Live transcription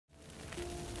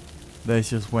They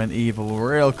just went evil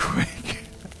real quick.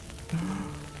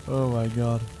 Oh my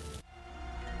god.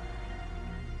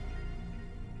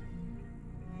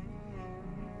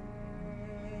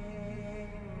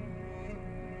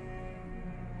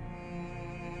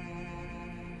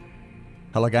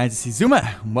 Hello guys, this is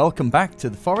Zuma, and welcome back to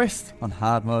the forest on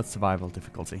hard mode survival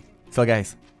difficulty. So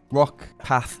guys, Rock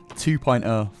Path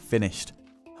 2.0 finished.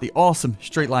 The awesome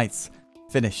streetlights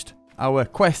finished. Our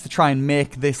quest to try and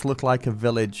make this look like a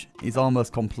village is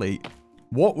almost complete.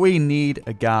 What we need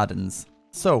are gardens.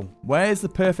 So, where's the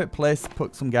perfect place to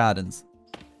put some gardens?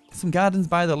 Some gardens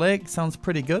by the lake sounds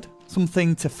pretty good.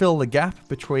 Something to fill the gap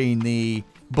between the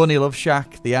Bunny Love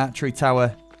Shack, the archery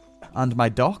tower, and my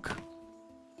dock.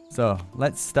 So,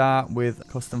 let's start with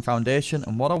custom foundation,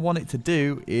 and what I want it to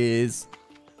do is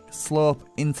slope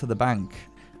into the bank.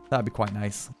 That'd be quite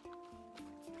nice.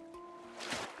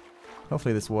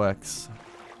 Hopefully this works.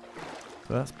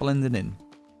 So that's blending in.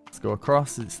 Let's go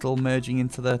across. It's still merging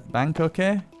into the bank,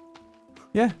 okay?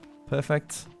 Yeah,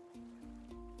 perfect.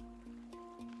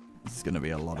 This is going to be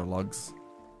a lot of logs.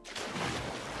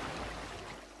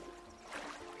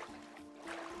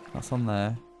 That's on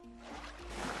there.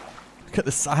 Look at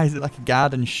the size, it's like a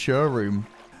garden showroom.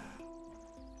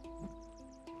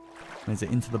 Is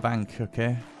it into the bank?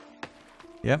 Okay.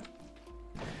 Yep.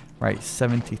 Right,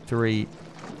 73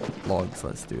 logs.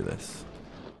 Let's do this.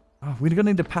 Oh, we're going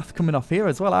to need a path coming off here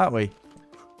as well, aren't we?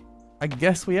 I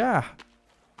guess we are.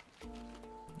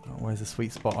 Oh, where's the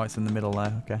sweet spot? Oh, it's in the middle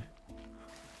there. Okay.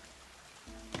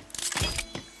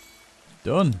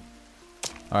 Done.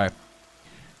 Alright.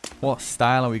 What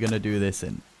style are we going to do this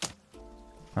in?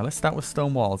 Alright, let's start with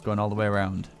stone walls going all the way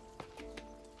around.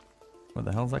 Where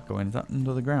the hell's that going? Is that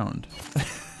under the ground?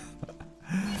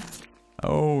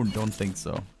 Oh, don't think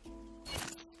so.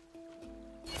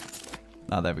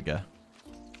 Ah, there we go.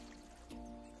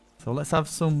 So let's have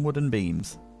some wooden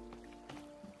beams.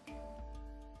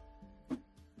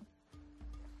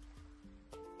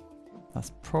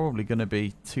 That's probably going to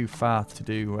be too far to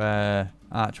do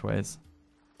archways.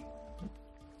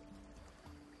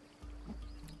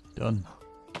 Done.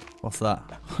 What's that?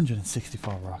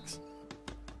 164 rocks.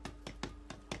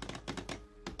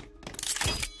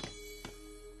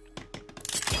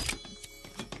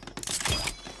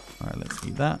 Alright, let's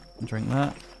eat that. Drink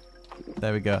that.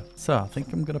 There we go. So, I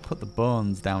think I'm going to put the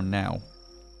bones down now.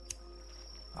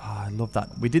 Oh, I love that.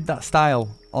 We did that style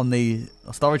on the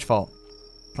storage fort.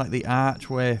 It's like the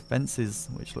archway fences,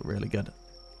 which look really good.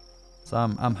 So,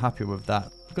 I'm happy with that.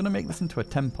 I'm going to make this into a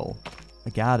temple.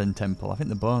 A garden temple. I think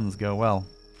the bones go well.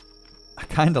 I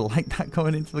kind of like that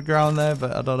going into the ground there,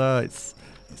 but I don't know. It's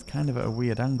kind of at a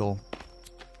weird angle.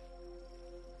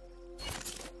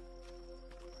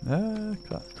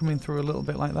 Coming through a little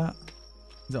bit like that.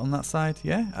 Is it on that side?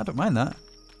 Yeah, I don't mind that.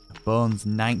 Bones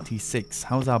 96.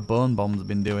 How's our bone bombs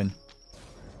been doing?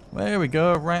 There we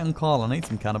go. Right on call. I need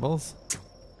some cannibals.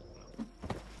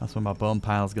 That's where my bone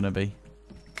pile's going to be.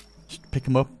 Just pick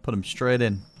them up. Put them straight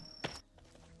in.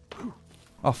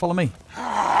 Oh, follow me.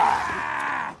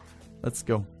 Let's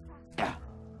go.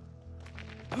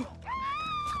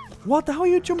 What the hell are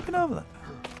you jumping over there?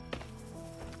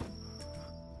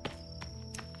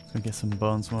 Let's go get some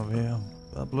bones from over here.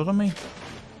 Is that blood on me?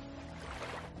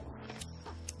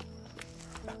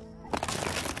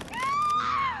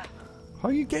 How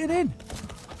are you getting in?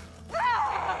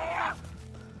 I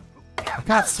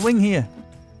can't swing here.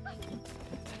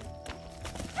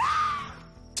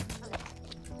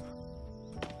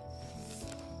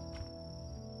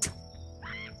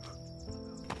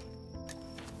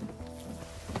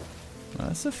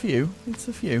 It's a few. It's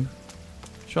a few.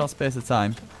 Short space of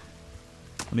time.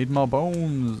 I need more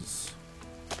bones.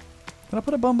 Can I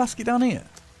put a bone basket down here?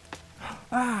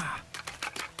 Ah!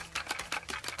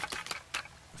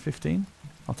 15.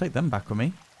 I'll take them back with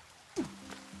me.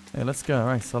 Hey, let's go.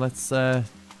 Right, so let's do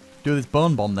this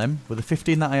bone bomb then. With the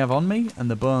 15 that I have on me and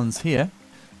the bones here.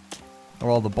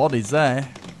 Or all the bodies there.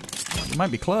 It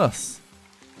might be close.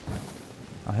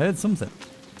 I heard something.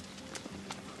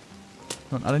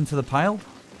 Want to add into the pile?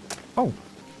 Oh.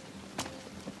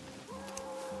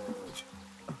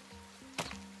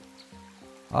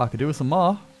 Oh, I could do with some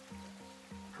more.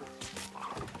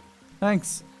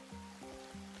 Thanks.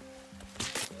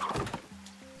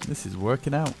 This is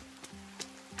working out.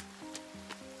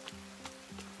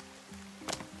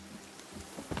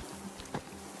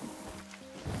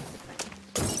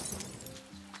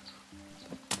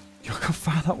 Look how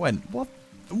far that went. What?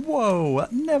 Whoa,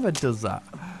 that never does that.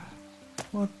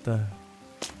 What the?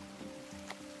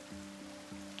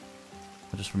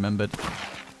 I just remembered.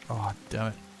 Oh, damn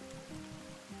it.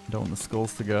 I don't want the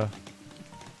skulls to go.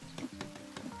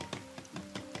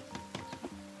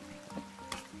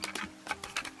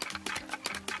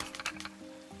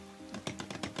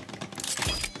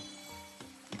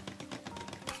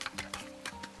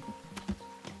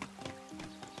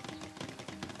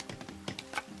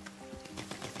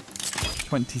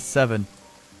 27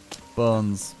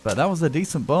 bones. But that was a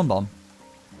decent bone bomb.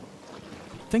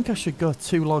 I think I should go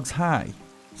 2 logs high,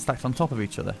 stacked on top of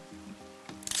each other.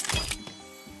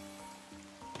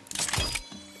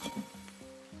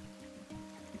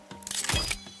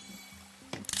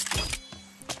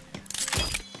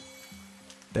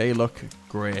 They look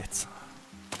great.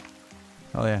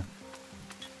 Oh yeah.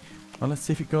 Well, let's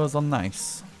see if it goes on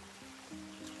nice.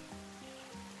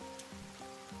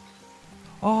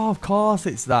 Oh, of course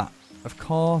it's that. Of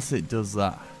course it does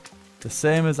that. The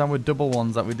same as our double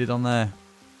ones that we did on there.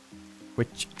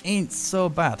 Which ain't so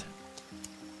bad.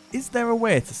 Is there a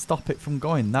way to stop it from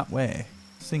going that way?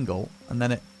 Single, and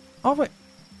then it... Oh, wait.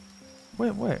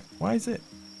 Wait. Why is it...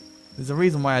 There's a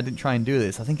reason why I didn't try and do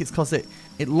this. I think it's because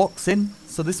it locks in.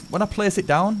 So this, when I place it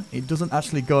down, it doesn't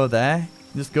actually go there.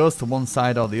 It just goes to one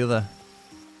side or the other.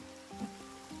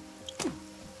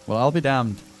 Well, I'll be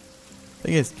damned.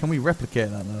 Thing is, can we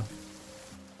replicate that though?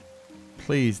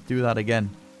 Please do that again.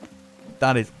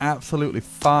 That is absolutely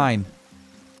fine.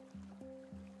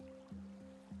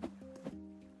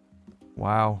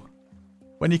 Wow.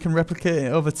 When you can replicate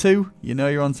it over 2, you know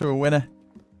you're onto a winner.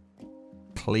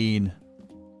 Clean.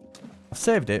 I've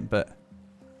saved it, but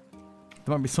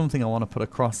there might be something I want to put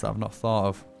across that I've not thought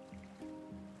of.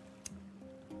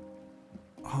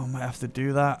 Oh, I might have to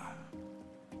do that.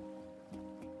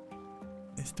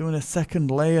 It's doing a second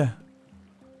layer.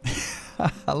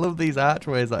 I love these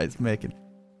archways that it's making.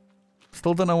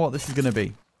 Still don't know what this is going to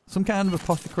be. Some kind of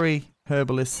apothecary,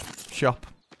 herbalist shop.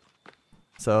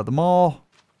 So the more,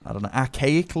 I don't know,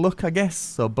 archaic look, I guess.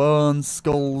 So bones,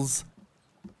 skulls.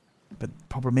 But the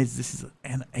problem is, this is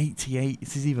an 88.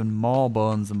 This is even more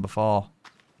bones than before.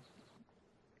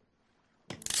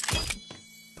 Oh,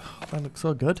 that looks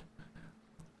so good.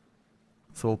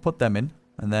 So we'll put them in.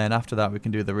 And then after that, we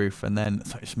can do the roof. And then,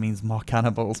 so it just means more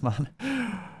cannibals, man.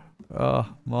 Oh,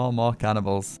 more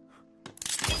cannibals.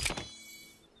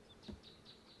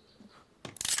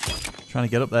 Trying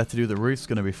to get up there to do the roof's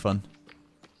going to be fun.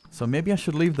 So maybe I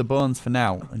should leave the bones for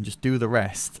now and just do the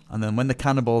rest. And then when the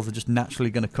cannibals are just naturally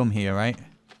going to come here, right?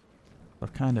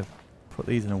 I've kind of put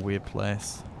these in a weird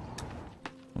place.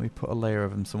 Let me put a layer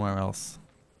of them somewhere else.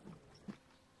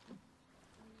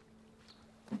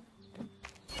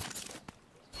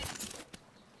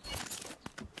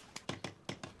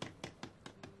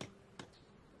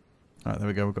 Alright, there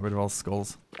we go. We've got rid of all the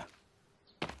skulls.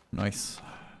 Nice.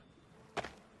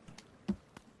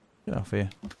 Get off here.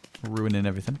 Ruining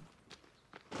everything.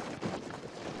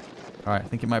 Alright, I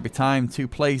think it might be time to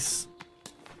place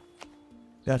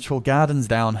the actual gardens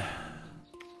down.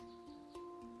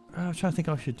 I'm trying to think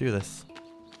how I should do this.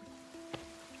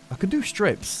 I could do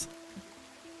strips.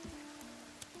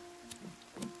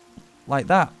 Like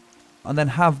that. And then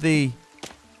have the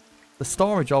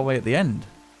storage all the way at the end.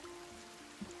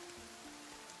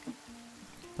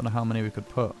 Don't know how many we could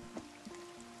put.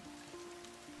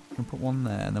 We can put one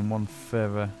there and then one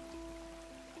further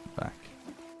back.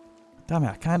 Damn it,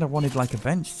 I kind of wanted like a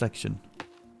bench section.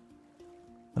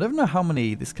 I don't know how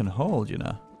many this can hold, you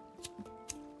know.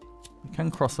 It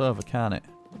can cross over, can't it?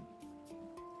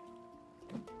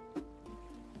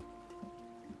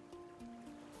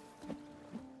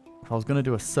 If I was going to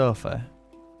do a sofa,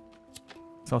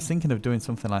 so I was thinking of doing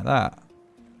something like that.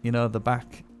 You know, the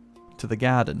back to the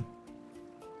garden.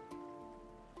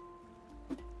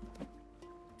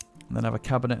 And then have a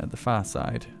cabinet at the far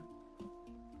side.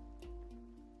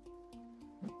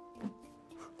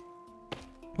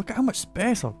 Look at how much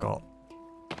space I've got.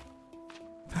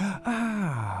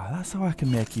 Ah, that's how I can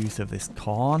make use of this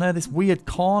corner, this weird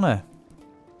corner.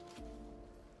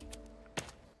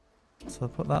 So I'll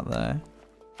put that there.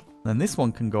 Then this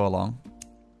one can go along.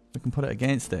 We can put it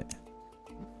against it.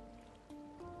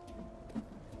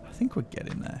 I think we're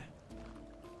getting there.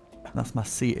 That's my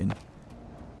seating.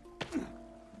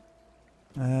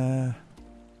 I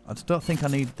just don't think I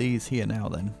need these here now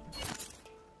then.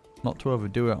 Not to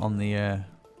overdo it on the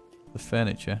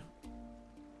furniture.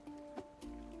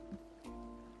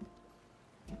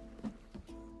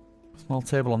 Small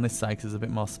table on this side because there's a bit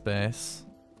more space.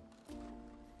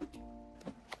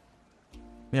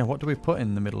 Yeah, what do we put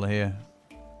in the middle here?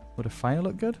 Would a fire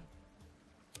look good?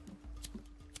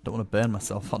 Don't want to burn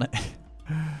myself on it. Is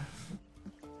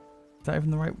that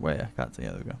even the right way? I can't see.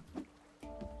 Yeah, there we go.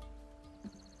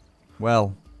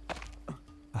 Well,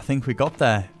 I think we got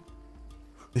there.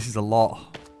 This is a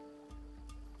lot.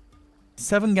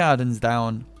 7 gardens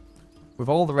down with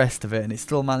all the rest of it, and it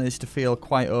still managed to feel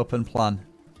quite open plan.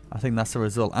 I think that's the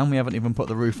result. And we haven't even put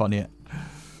the roof on yet.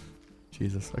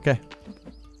 Jesus. Okay.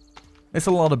 It's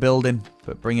a lot of building,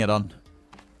 but bring it on.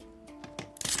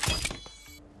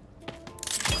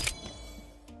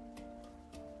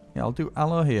 I'll do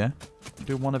aloe here.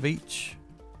 Do one of each.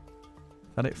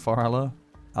 Is that it for aloe?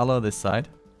 Aloe this side.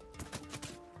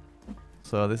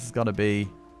 So this has got to be...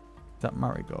 Is that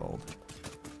marigold?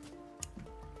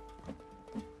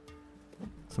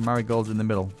 So marigold's in the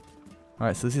middle.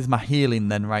 Alright, so this is my healing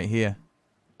then right here.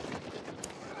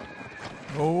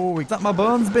 Oh, is that my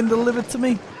bones been delivered to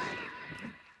me?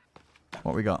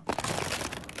 What we got?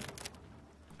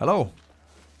 Hello.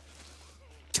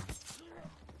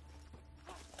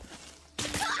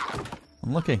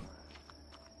 Unlucky.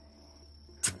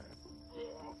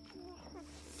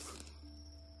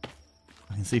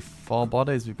 I can see 4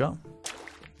 bodies we've got.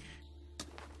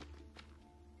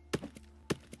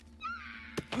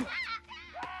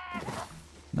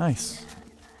 Nice.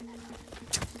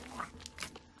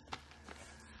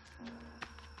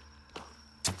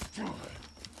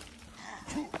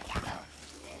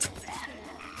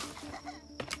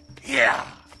 Yeah.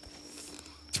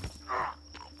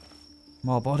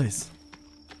 More bodies.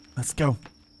 Let's go.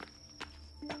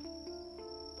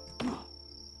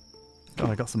 God,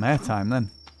 I got some airtime then.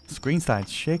 Screen started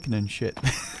shaking and shit.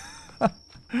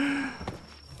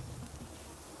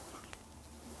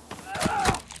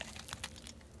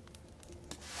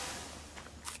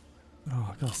 Oh,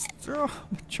 I got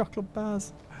chocolate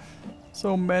bars.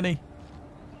 So many.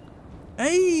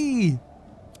 Hey!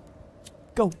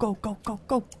 Go, go, go, go,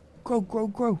 go. Grow, grow,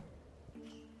 grow.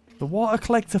 The water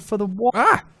collector for the water.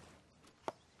 Ah!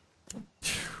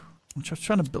 I'm just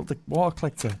trying to build the water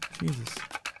collector. Jesus.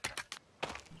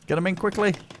 Get them in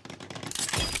quickly.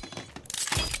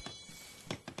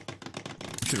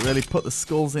 Should really put the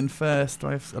skulls in first.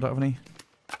 I don't have any.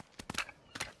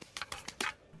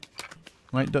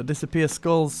 Right, don't disappear,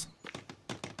 skulls.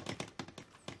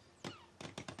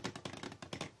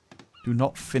 Do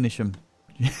not finish them.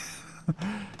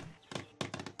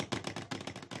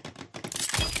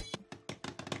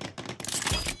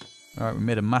 Alright, we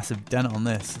made a massive dent on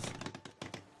this.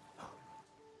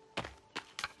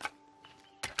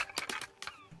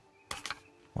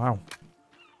 Wow.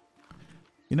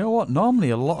 You know what?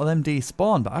 Normally a lot of them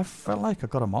despawn, but I felt like I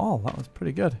got them all. That was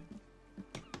pretty good.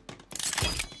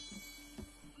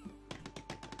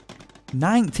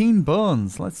 19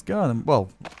 bones. Let's go.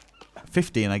 Well,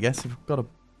 15 I guess. We've got a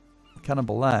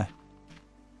cannibal there.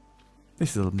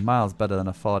 This is miles better than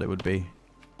I thought it would be.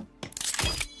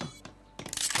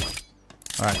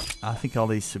 Alright, I think all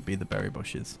these should be the berry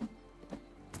bushes.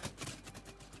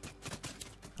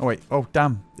 Oh wait, oh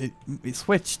damn, it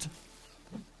switched.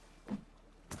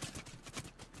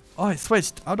 Oh, it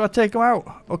switched. How do I take them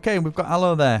out? Okay, we've got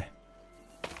aloe there.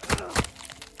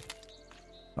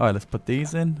 Alright, let's put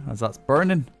these in as that's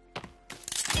burning.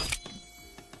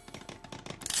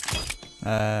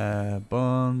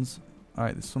 Bones.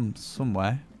 Alright, there's some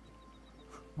somewhere.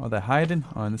 Oh, they're hiding.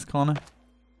 Oh, in this corner.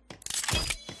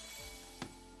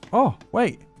 Oh,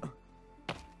 wait.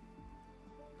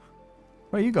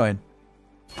 Where are you going?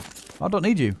 I don't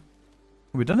need you.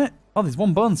 Have we done it? Oh, there's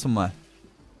one bone somewhere.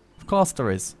 Of course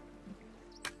there is.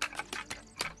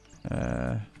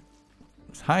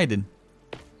 It's hiding.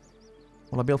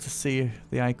 Will I be able to see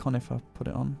the icon if I put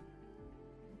it on?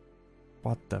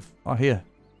 What the f... Oh, here.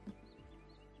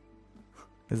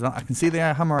 Is that... I can see the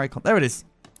hammer icon. There it is.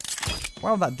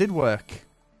 Wow, that did work.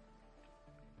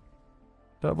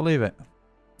 Don't believe it.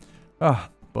 Ah,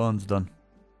 oh, bone's done.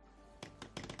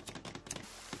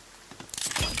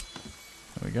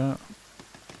 There we go.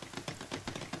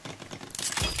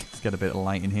 Let's get a bit of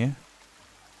light in here.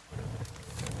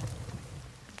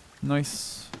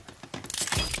 Nice.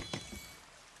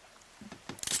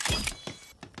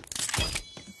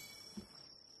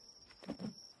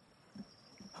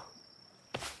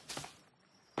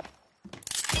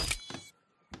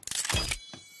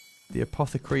 The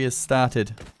apothecary has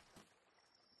started.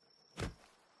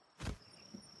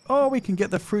 Oh, we can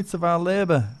get the fruits of our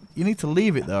labour. You need to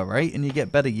leave it though, right? And you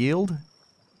get better yield.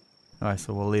 Alright,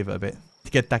 so we'll leave it a bit.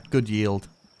 To get that good yield.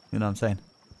 You know what I'm saying?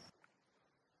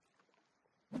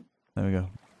 There we go.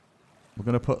 We're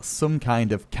going to put some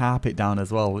kind of carpet down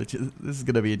as well. Which is, this is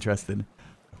going to be interesting.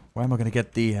 Where am I going to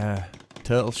get the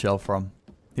turtle shell from?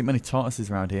 Not many tortoises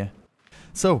around here.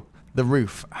 So, the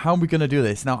roof. How are we going to do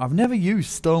this? Now, I've never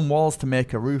used stone walls to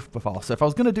make a roof before. So if I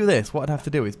was going to do this, what I'd have to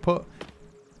do is put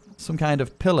some kind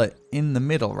of pillar in the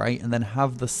middle, right? And then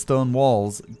have the stone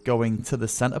walls going to the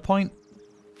center point.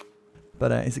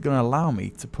 But is it going to allow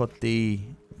me to put the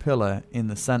pillar in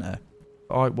the center?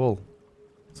 Oh, it will.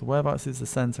 So whereabouts is the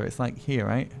center? It's like here,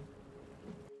 right?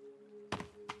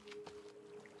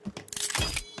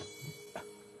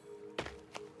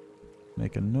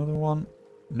 Make another one.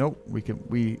 Nope, we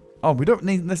don't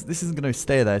need this. This isn't going to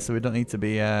stay there, so we don't need to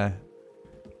be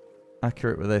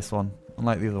accurate with this one,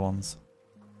 unlike the other ones.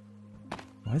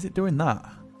 Why is it doing that?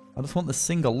 I just want the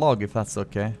single log if that's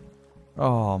okay.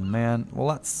 Oh man, well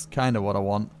that's kind of what I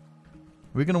want.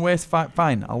 We're going to waste 5,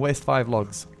 fine, I'll waste 5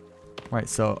 logs. Right,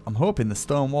 so I'm hoping the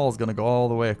stone wall is going to go all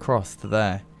the way across to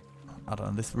there. I don't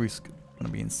know, this roof's going to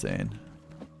be insane.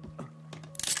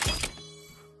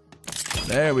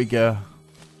 There we go.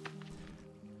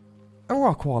 A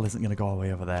rock wall isn't going to go all the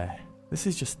way over there. This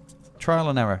is just trial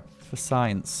and error for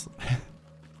science.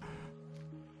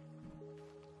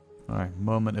 Alright,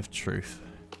 moment of truth.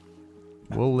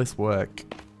 Will this work?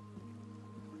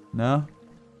 No?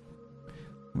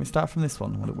 Let me start from this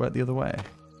one. Will it work the other way?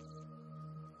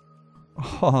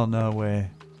 Oh, no way.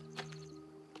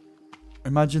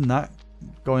 Imagine that.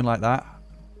 Going like that.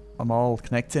 I'm all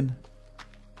connecting.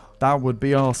 That would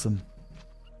be awesome.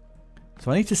 So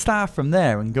I need to start from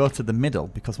there and go to the middle,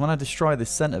 because when I destroy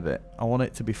this centre bit, I want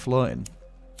it to be floating.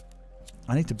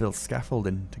 I need to build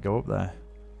scaffolding to go up there.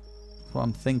 So what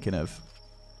I'm thinking of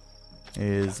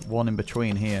is one in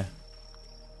between here.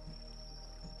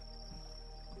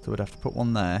 So we'd have to put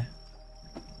one there.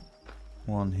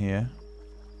 One here.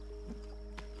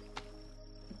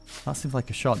 That seems like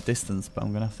a short distance, but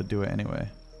I'm going to have to do it anyway.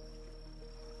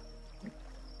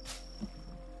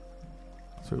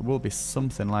 So it will be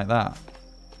something like that.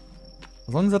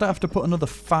 As long as I don't have to put another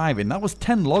 5 in. That was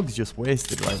 10 logs just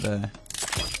wasted right there.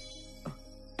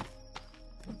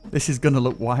 This is going to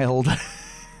look wild.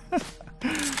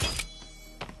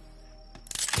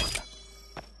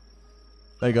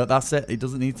 There you go, that's it. It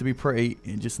doesn't need to be pretty,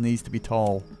 it just needs to be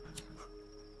tall.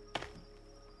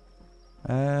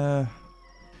 Is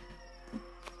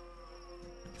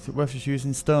it worth just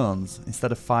using stones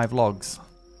instead of 5 logs?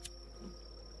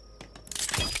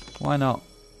 Why not?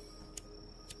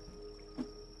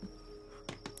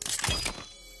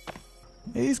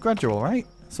 It is gradual, right?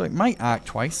 So it might arc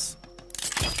twice.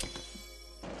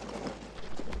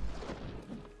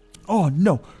 Oh,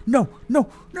 no, no, no,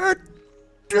 no!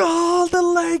 Oh, the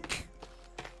lake!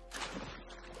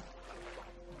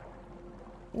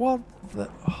 What the...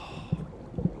 Oh.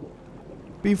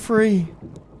 Be free.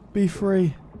 Be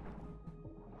free.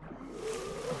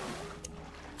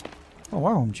 Oh,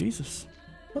 wow, Jesus.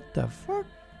 What the fuck?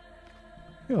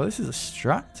 Yo, this is a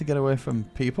strat to get away from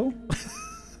people.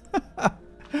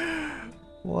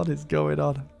 What is going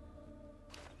on?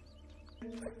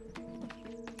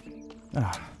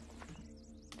 Ah.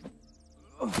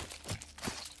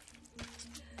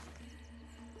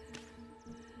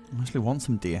 I actually want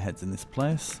some deer heads in this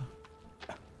place.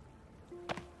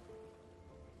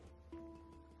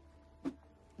 There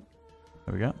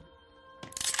we go.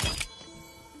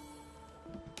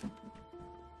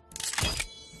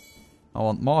 I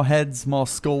want more heads, more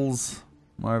skulls,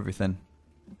 more everything.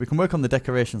 We can work on the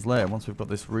decorations later once we've got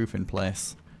this roof in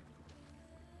place.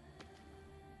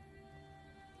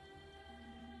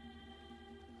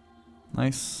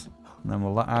 Nice. And then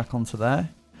we'll let arc onto there.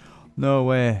 No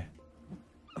way.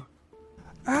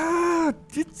 Ah,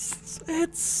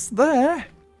 it's there.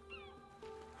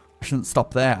 I shouldn't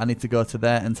stop there. I need to go to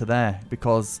there and to there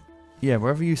because, yeah,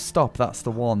 wherever you stop, that's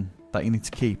the one that you need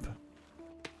to keep.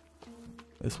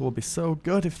 This will be so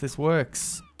good if this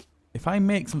works. If I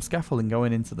make some scaffolding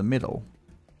going into the middle,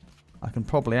 I can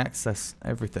probably access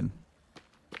everything.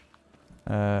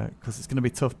 Because it's going to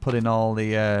be tough putting all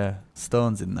the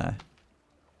stones in there.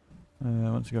 I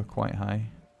want to go quite high.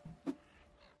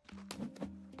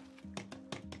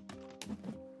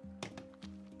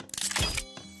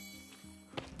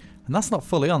 And that's not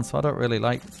fully on, so I don't really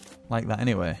like that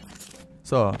anyway.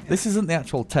 So, this isn't the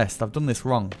actual test. I've done this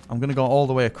wrong. I'm going to go all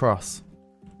the way across.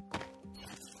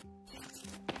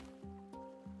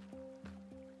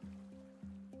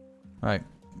 Right.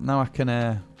 Now I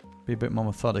can be a bit more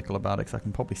methodical about it, because I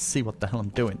can probably see what the hell I'm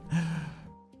doing.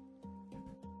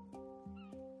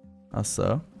 As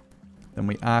so. Then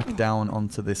we arc down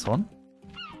onto this one.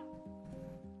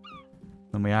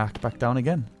 Then we arc back down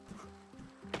again.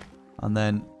 And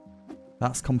then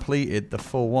that's completed the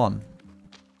full one.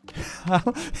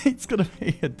 It's going to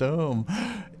be a dome.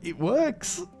 It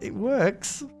works. It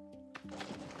works.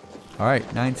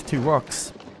 Alright, 92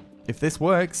 rocks. If this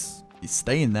works, it's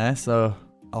staying there, so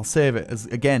I'll save it as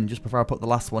again just before I put the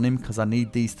last one in because I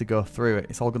need these to go through it.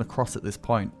 It's all going to cross at this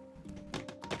point.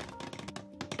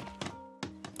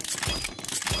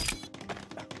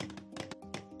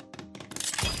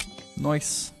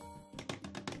 Nice.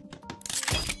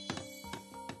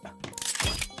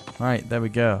 Right, there we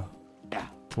go.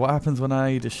 So what happens when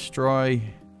I destroy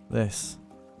this?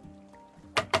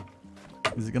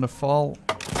 Is it going to fall?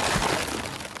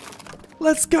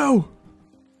 Let's go!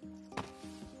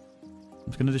 I'm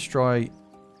just going to destroy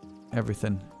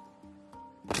everything.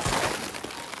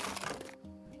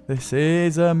 This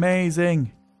is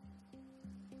amazing.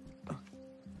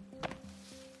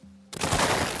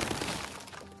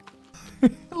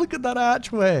 Look at that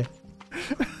archway.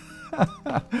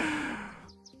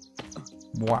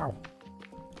 Wow.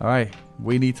 Alright,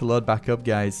 we need to load back up,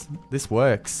 guys. This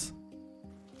works.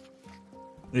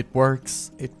 It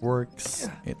works. It works.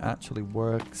 It actually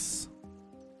works.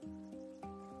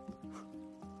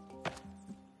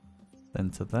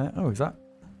 Then to there. Oh, is that?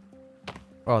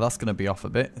 Oh, that's going to be off a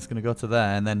bit. It's going to go to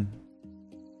there and then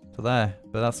to there.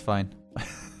 But that's fine.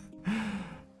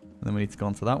 And then we need to go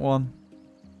on to that one.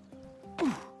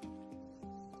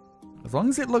 As long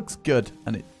as it looks good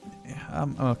and it...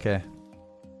 I'm okay.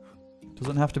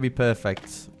 Doesn't have to be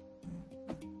perfect.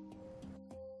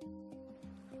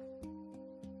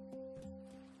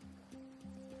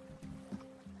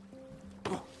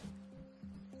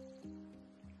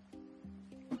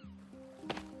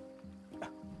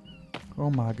 Oh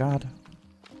my god.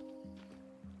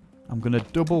 I'm gonna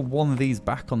double one of these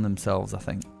back on themselves, I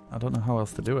think. I don't know how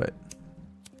else to do it.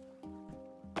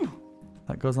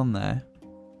 That goes on there.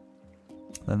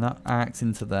 Then that arcs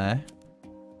into there.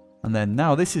 And then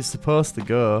now this is supposed to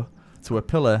go to a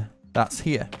pillar that's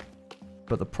here.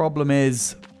 But the problem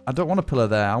is, I don't want a pillar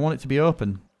there. I want it to be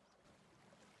open.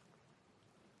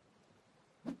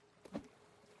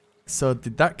 So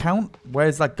did that count?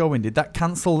 Where's that going? Did that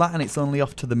cancel that and it's only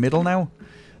off to the middle now?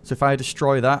 So if I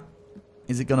destroy that,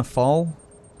 is it going to fall?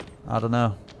 I don't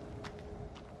know.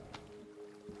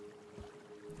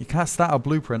 You can't start a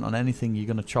blueprint on anything you're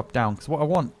going to chop down. Because what I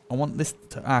want this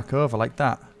to arc over like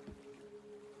that.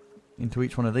 Into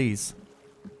each one of these.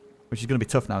 Which is going to be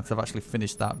tough now because I've actually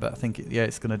finished that. But I think, yeah,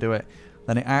 it's going to do it.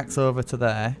 Then it arcs over to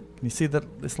there. Can you see that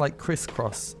it's like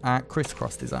crisscross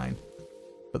design?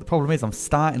 But the problem is I'm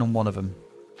starting on one of them.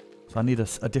 So I need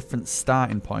a different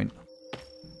starting point.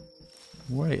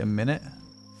 Wait a minute.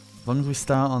 As long as we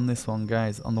start on this one,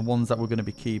 guys. On the ones that we're going to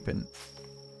be keeping.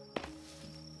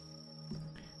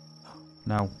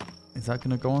 Now, is that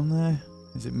going to go on there?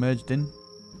 Is it merged in?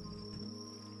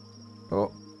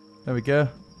 Oh, there we go.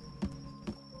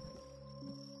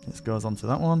 This goes onto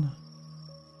that one.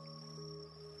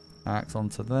 Arcs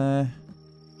onto there.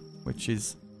 Which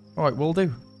is... Alright, will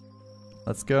do.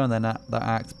 Let's go, and then that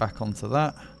arcs back onto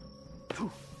that.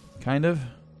 Kind of.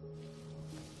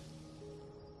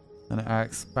 And it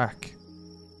arcs back.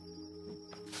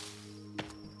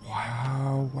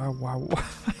 Wow, wow, wow.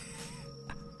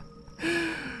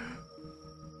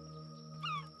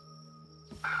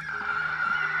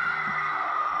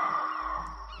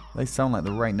 They sound like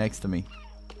they're right next to me.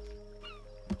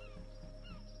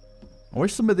 I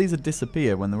wish some of these would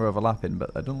disappear when they're overlapping,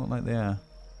 but they don't look like they are.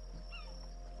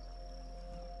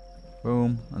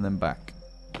 Boom, and then back.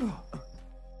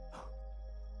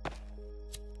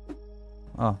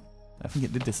 Oh, I think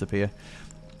it did disappear.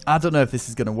 I don't know if this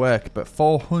is going to work, but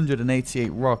 488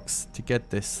 rocks to get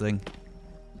this thing.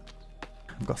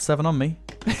 I've got 7 on me.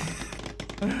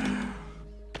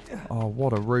 Oh,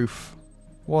 what a roof.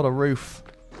 What a roof.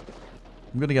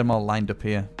 I'm going to get them all lined up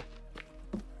here.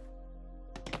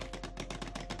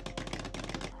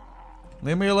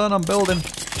 Leave me alone, I'm building.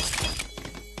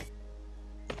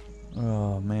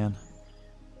 Oh, man.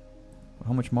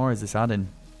 How much more is this adding?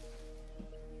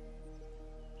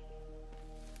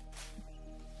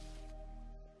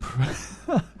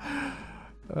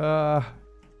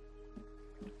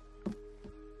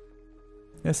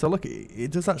 Yeah, so look,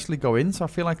 it does actually go in, so I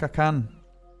feel like I can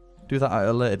do that at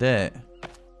a later date.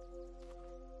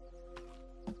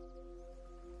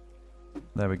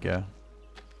 There we go.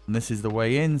 And this is the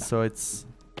way in, so it's...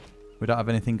 We don't have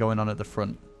anything going on at the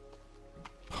front.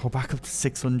 Oh, back up to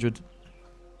 600.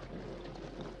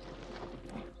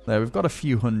 There, we've got a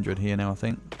few hundred here now, I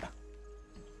think.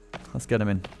 Let's get them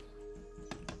in.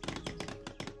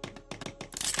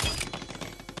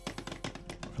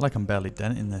 I feel like I'm barely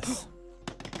denting this.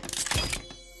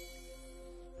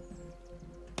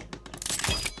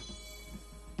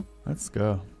 Let's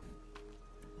go.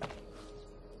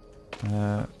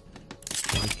 There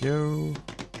we go.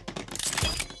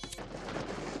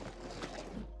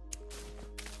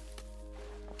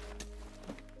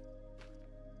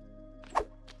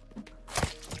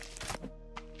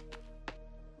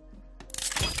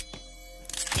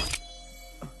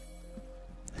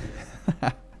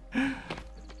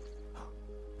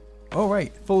 All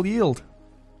right, full yield.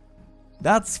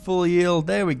 That's full yield.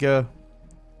 There we go.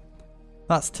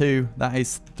 That's 2. That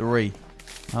is 3.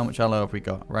 How much aloe have we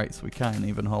got? Right, so we can't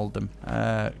even hold them.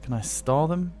 Can I store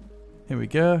them? Here we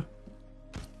go.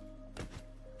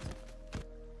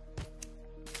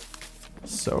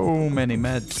 So many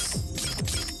meds.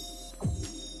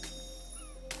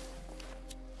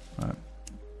 Right.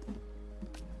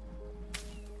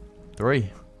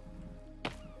 3.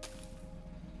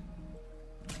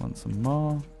 Want some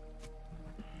more.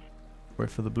 Wait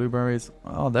for the blueberries.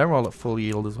 Oh, they're all at full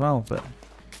yield as well, but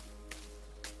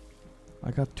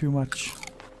I got too much.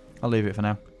 I'll leave it for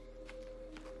now.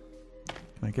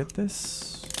 Can I get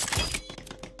this?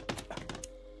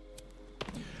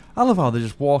 I love how they're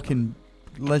just walking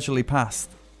leisurely past,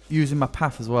 using my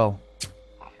path as well.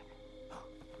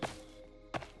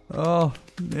 Oh,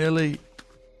 nearly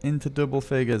into double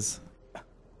figures.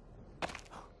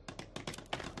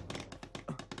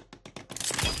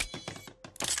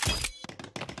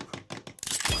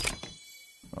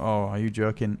 Oh, are you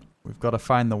joking? We've got to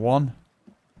find the one.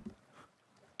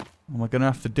 Am I going to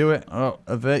have to do it? Oh,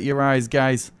 avert your eyes,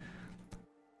 guys.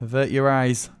 Avert your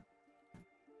eyes.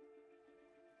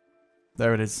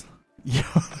 There it is. Yo,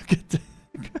 look at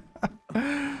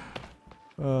that.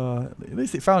 At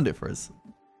least it found it for us.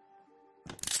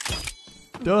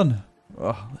 Done.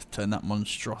 Oh, let's turn that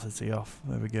monstrosity off.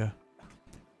 There we go.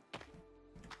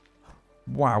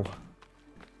 Wow.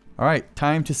 Alright,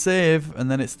 time to save,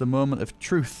 and then it's the moment of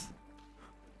truth.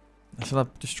 Shall I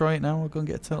destroy it now? We'll go and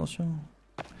get a turtle shell.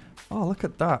 Oh, look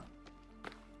at that.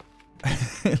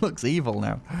 It looks evil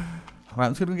now. Alright,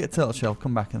 I'm just going to get a turtle shell,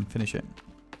 come back and finish it.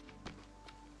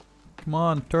 Come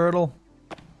on, turtle.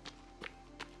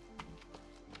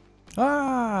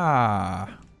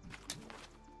 Ah!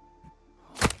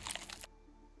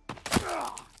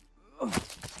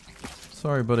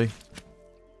 Sorry, buddy.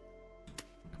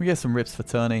 Can we get some rips for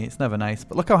Tony? It's never nice,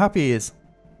 but look how happy he is.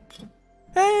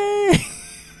 Hey!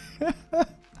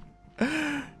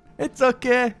 It's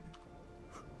okay.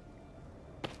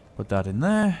 Put that in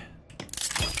there.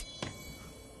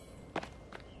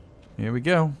 Here we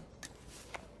go.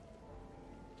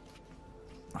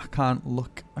 I can't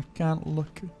look. I can't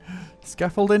look.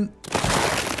 Scaffolding.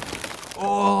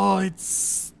 Oh, it's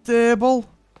stable.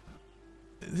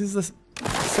 This is a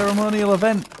ceremonial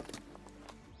event.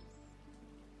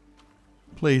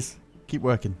 Please, keep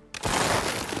working.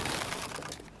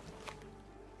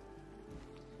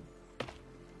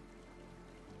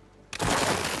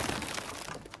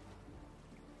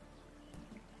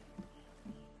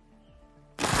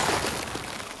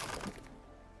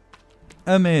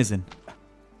 Amazing.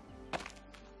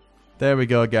 There we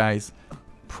go, guys.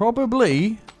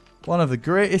 Probably one of the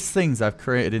greatest things I've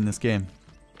created in this game.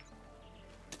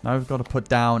 Now we've got to put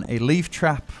down a leaf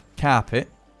trap carpet,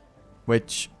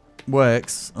 which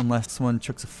works unless someone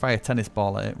chucks a fire tennis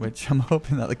ball at it, which I'm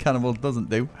hoping that the cannibal doesn't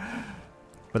do.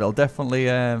 But it'll definitely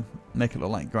make it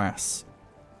look like grass.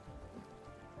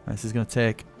 This is going to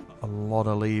take a lot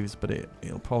of leaves, but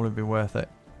it'll probably be worth it.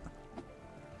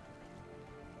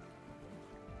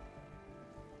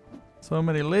 So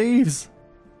many leaves.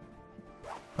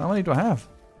 How many do I have?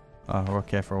 Oh, we're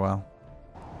okay for a while.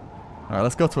 Alright,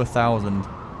 let's go to 1,000.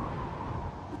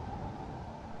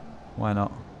 Why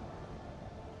not?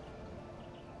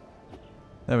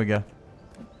 There we go.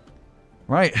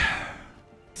 Right.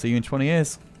 See you in 20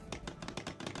 years.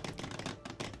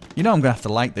 You know I'm going to have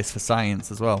to like this for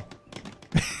science as well.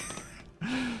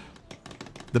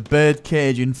 The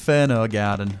Birdcage Inferno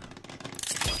Garden.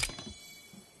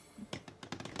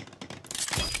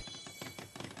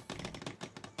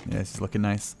 Yeah, this is looking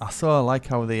nice. I so like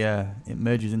how the it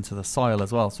merges into the soil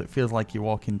as well, so it feels like you're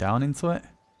walking down into it.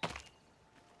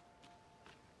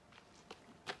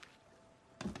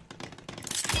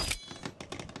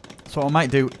 So what I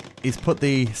might do is put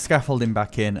the scaffolding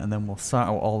back in, and then we'll sort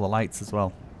out all the lights as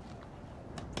well.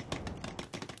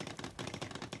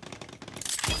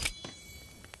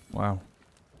 Wow.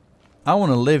 I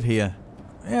want to live here.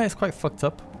 Yeah, it's quite fucked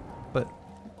up, but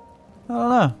I don't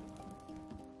know.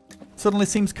 Suddenly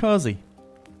seems cozy.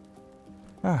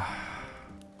 Ah.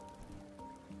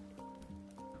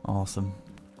 Awesome.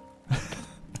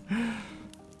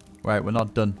 Right, we're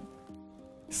not done.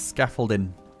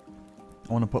 Scaffolding.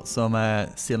 I want to put some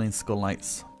ceiling skull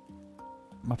lights.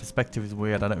 My perspective is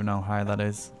weird. I don't know how high that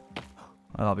is. Oh,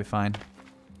 that'll be fine.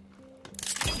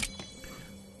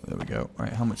 There we go.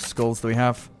 Right, how much skulls do we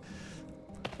have?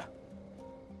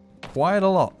 Quite a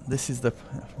lot. This is the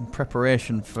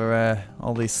preparation for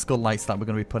all these skull lights that we're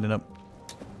going to be putting up.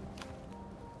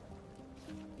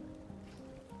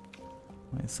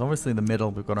 Right, so obviously in the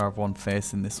middle we've got to have one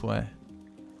facing this way.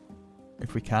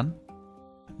 If we can.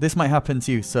 This might happen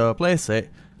to you, so place it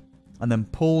and then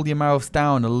pull your mouse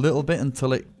down a little bit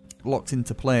until it locks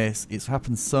into place. It's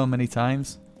happened so many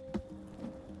times.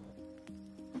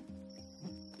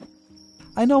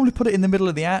 I normally put it in the middle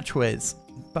of the archways,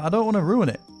 but I don't want to ruin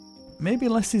it. maybe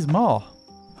less is more.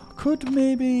 Could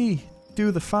maybe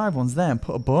do the 5 ones there and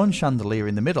put a bone chandelier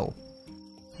in the middle.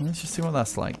 Let's just see what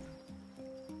that's like.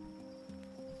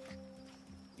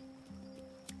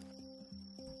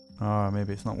 Oh,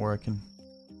 maybe it's not working.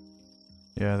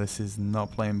 Yeah, this is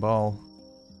not playing ball.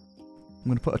 I'm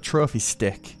going to put a trophy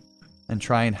stick and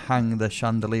try and hang the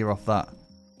chandelier off that.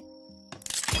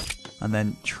 And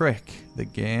then trick the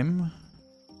game.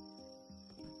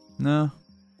 No.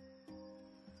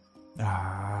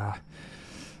 Ah.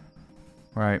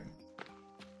 Right.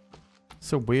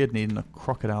 So weird needing a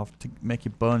crocodile to make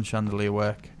your bone chandelier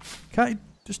work. Can't you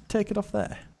just take it off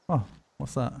there? Oh,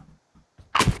 what's that?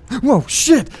 Whoa,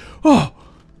 shit! Oh!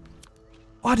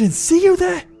 I didn't see you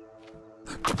there!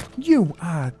 You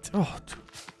are... Oh.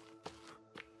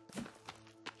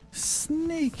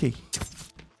 Sneaky.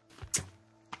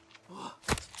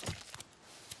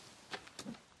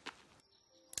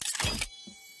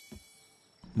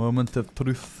 Moment of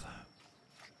truth.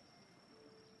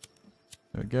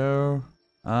 There we go.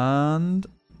 And...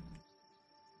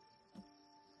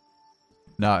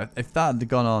 No, if that had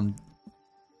gone on,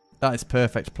 that is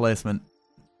perfect placement.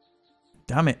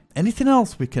 Damn it. Anything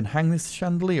else we can hang this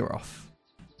chandelier off?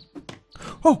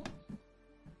 Oh!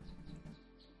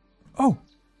 Oh!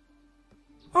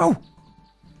 Oh!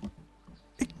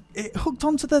 It hooked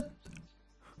onto the...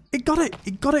 It got it!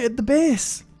 It got it at the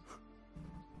base!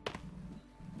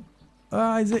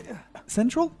 Is it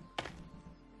central?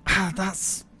 Ah,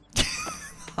 that's...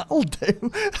 That'll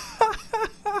do.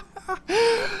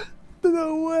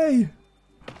 No way.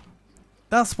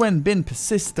 That's when being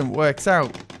persistent works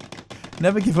out.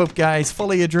 Never give up, guys.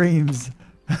 Follow your dreams.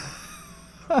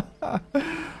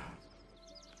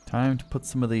 Time to put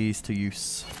some of these to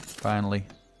use. Finally.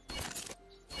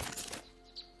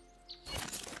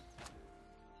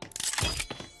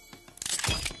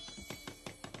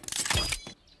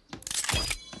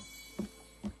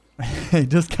 It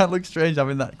does kind of look strange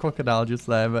having that crocodile just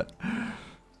there, but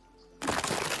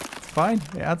it's fine.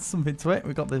 It adds something to it.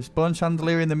 We've got this bone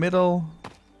chandelier in the middle.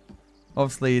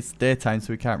 Obviously, it's daytime,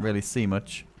 so we can't really see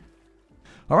much.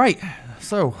 Alright,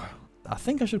 so I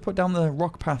think I should put down the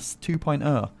rock path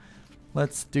 2.0.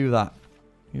 Let's do that.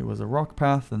 It was a rock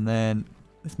path, and then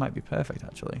this might be perfect,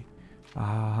 actually.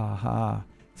 Aha.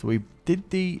 So we did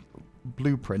the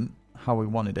blueprint, how we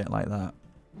wanted it, like that.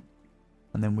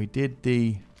 And then we did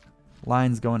the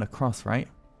lines going across, right?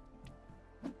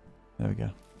 There we go.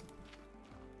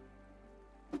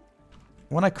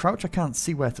 When I crouch, I can't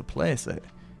see where to place it.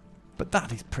 But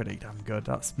that is pretty damn good.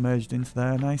 That's merged into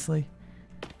there nicely.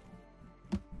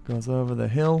 Goes over the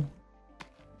hill.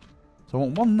 So I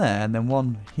want one there and then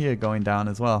one here going down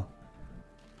as well.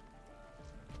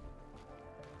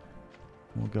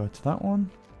 We'll go to that one.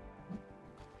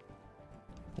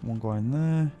 Put one going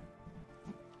there.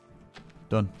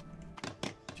 Done.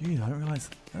 Jeez, I didn't realise.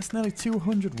 That's nearly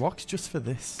 200 rocks just for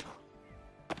this.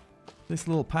 This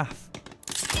little path.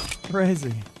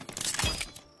 Crazy.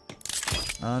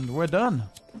 And we're done.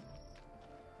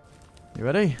 You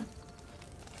ready?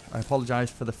 I apologise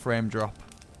for the frame drop.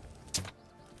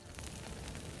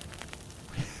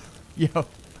 Yo.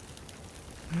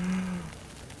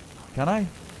 Can I?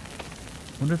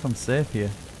 Wonder if I'm safe here.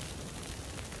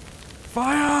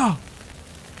 Fire!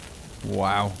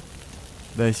 Wow.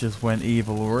 This just went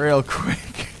evil real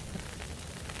quick.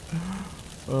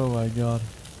 Oh my god.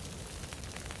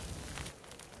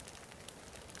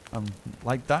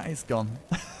 Like that, it's gone.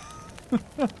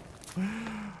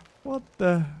 What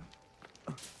the?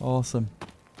 Awesome.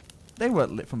 They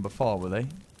weren't lit from before, were they?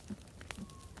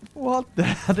 What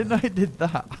the? I didn't know it did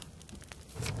that.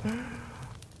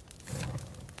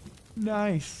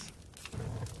 Nice.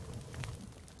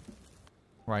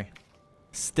 Right.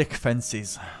 Stick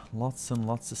fences. Lots and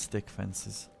lots of stick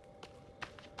fences.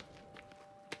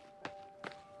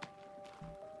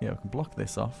 Yeah, we can block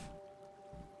this off.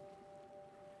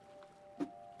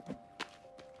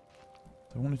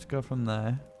 So I wanted to go from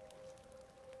there.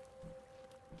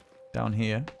 Down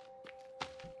here.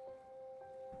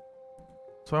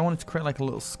 So I wanted to create like a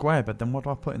little square, but then what do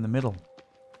I put in the middle?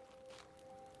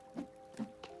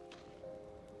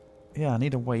 Yeah, I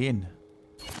need a way in.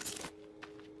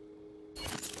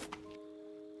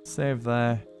 Save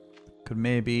there. Could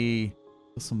maybe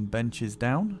put some benches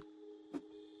down.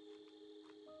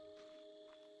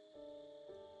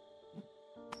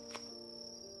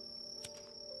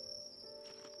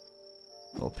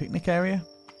 Little picnic area.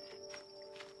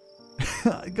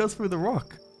 It goes through the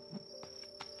rock.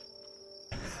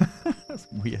 That's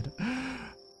weird.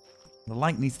 The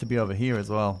light needs to be over here as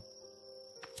well.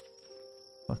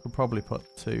 I could probably put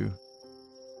two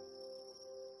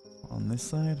on this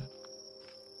side.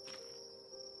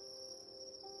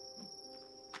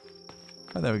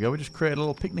 Oh, there we go. We just created a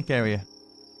little picnic area.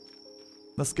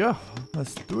 Let's go.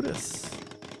 Let's do this.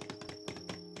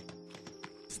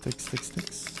 Sticks, sticks,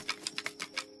 sticks.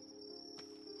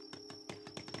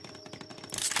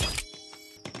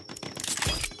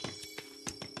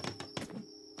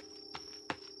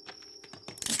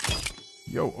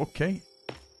 Yo, okay.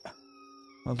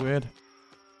 That was weird.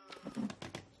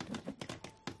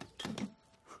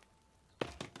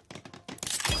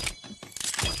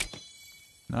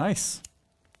 Nice.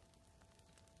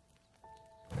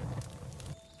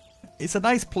 It's a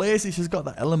nice place. It's just got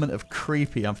that element of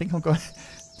creepy. I think I'm going...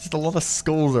 just a lot of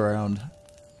skulls around.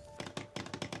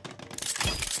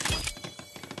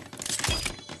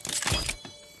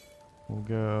 We'll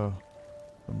go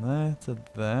from there to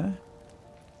there.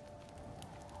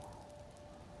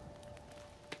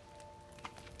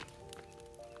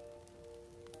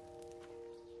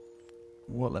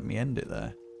 Won't let me end it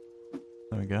there.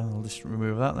 There we go. I'll just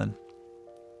remove that then.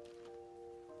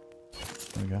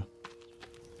 There we go.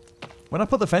 When I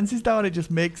put the fences down, it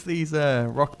just makes these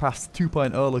rock paths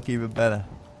 2.0 look even better.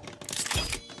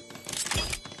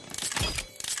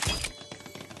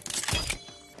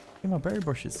 Look at my berry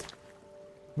bushes.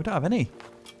 We don't have any.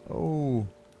 Oh,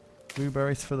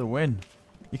 blueberries for the win.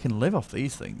 You can live off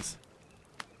these things.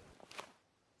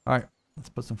 Alright, let's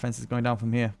put some fences going down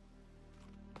from here.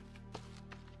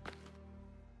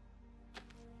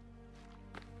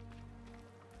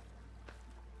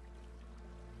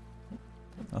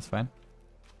 That's fine.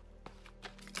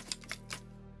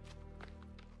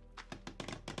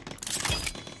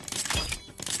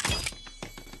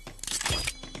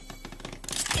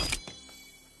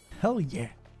 Hell yeah.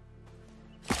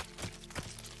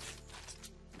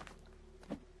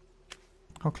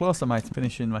 How close am I to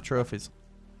finishing my trophies?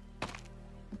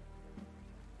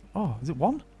 Oh, is it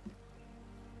one?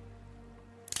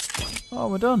 Oh,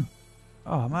 we're done.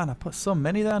 Oh man, I put so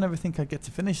many there, I never think I'd get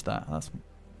to finish that. That's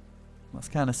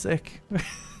kind of sick.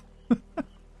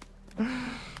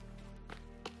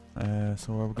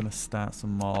 So we're going to start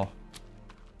some more.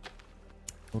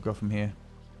 We'll go from here.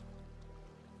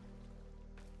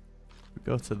 We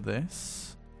go to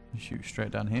this and shoot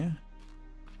straight down here.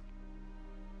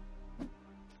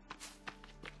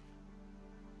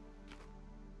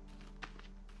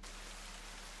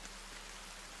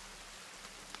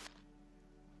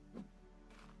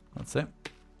 That's it.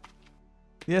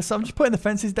 Yeah, so I'm just putting the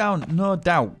fences down. No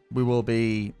doubt we will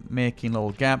be making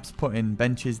little gaps, putting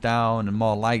benches down and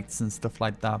more lights and stuff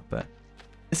like that, but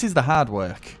this is the hard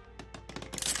work.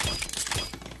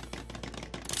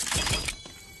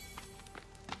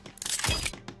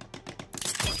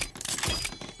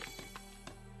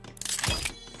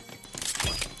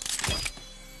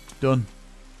 Done.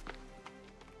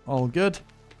 All good.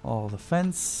 All the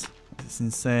fence. It's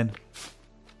insane.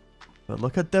 But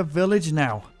look at the village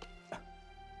now.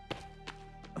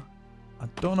 I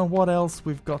don't know what else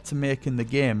we've got to make in the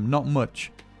game. Not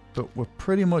much. But we're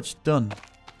pretty much done.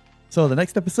 So the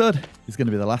next episode is going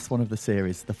to be the last one of the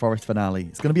series, the forest finale.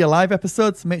 It's going to be a live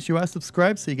episode, so make sure you are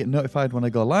subscribed so you get notified when I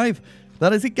go live.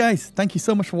 That is it, guys. Thank you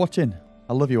so much for watching.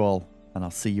 I love you all, and I'll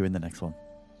see you in the next one.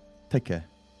 Take care.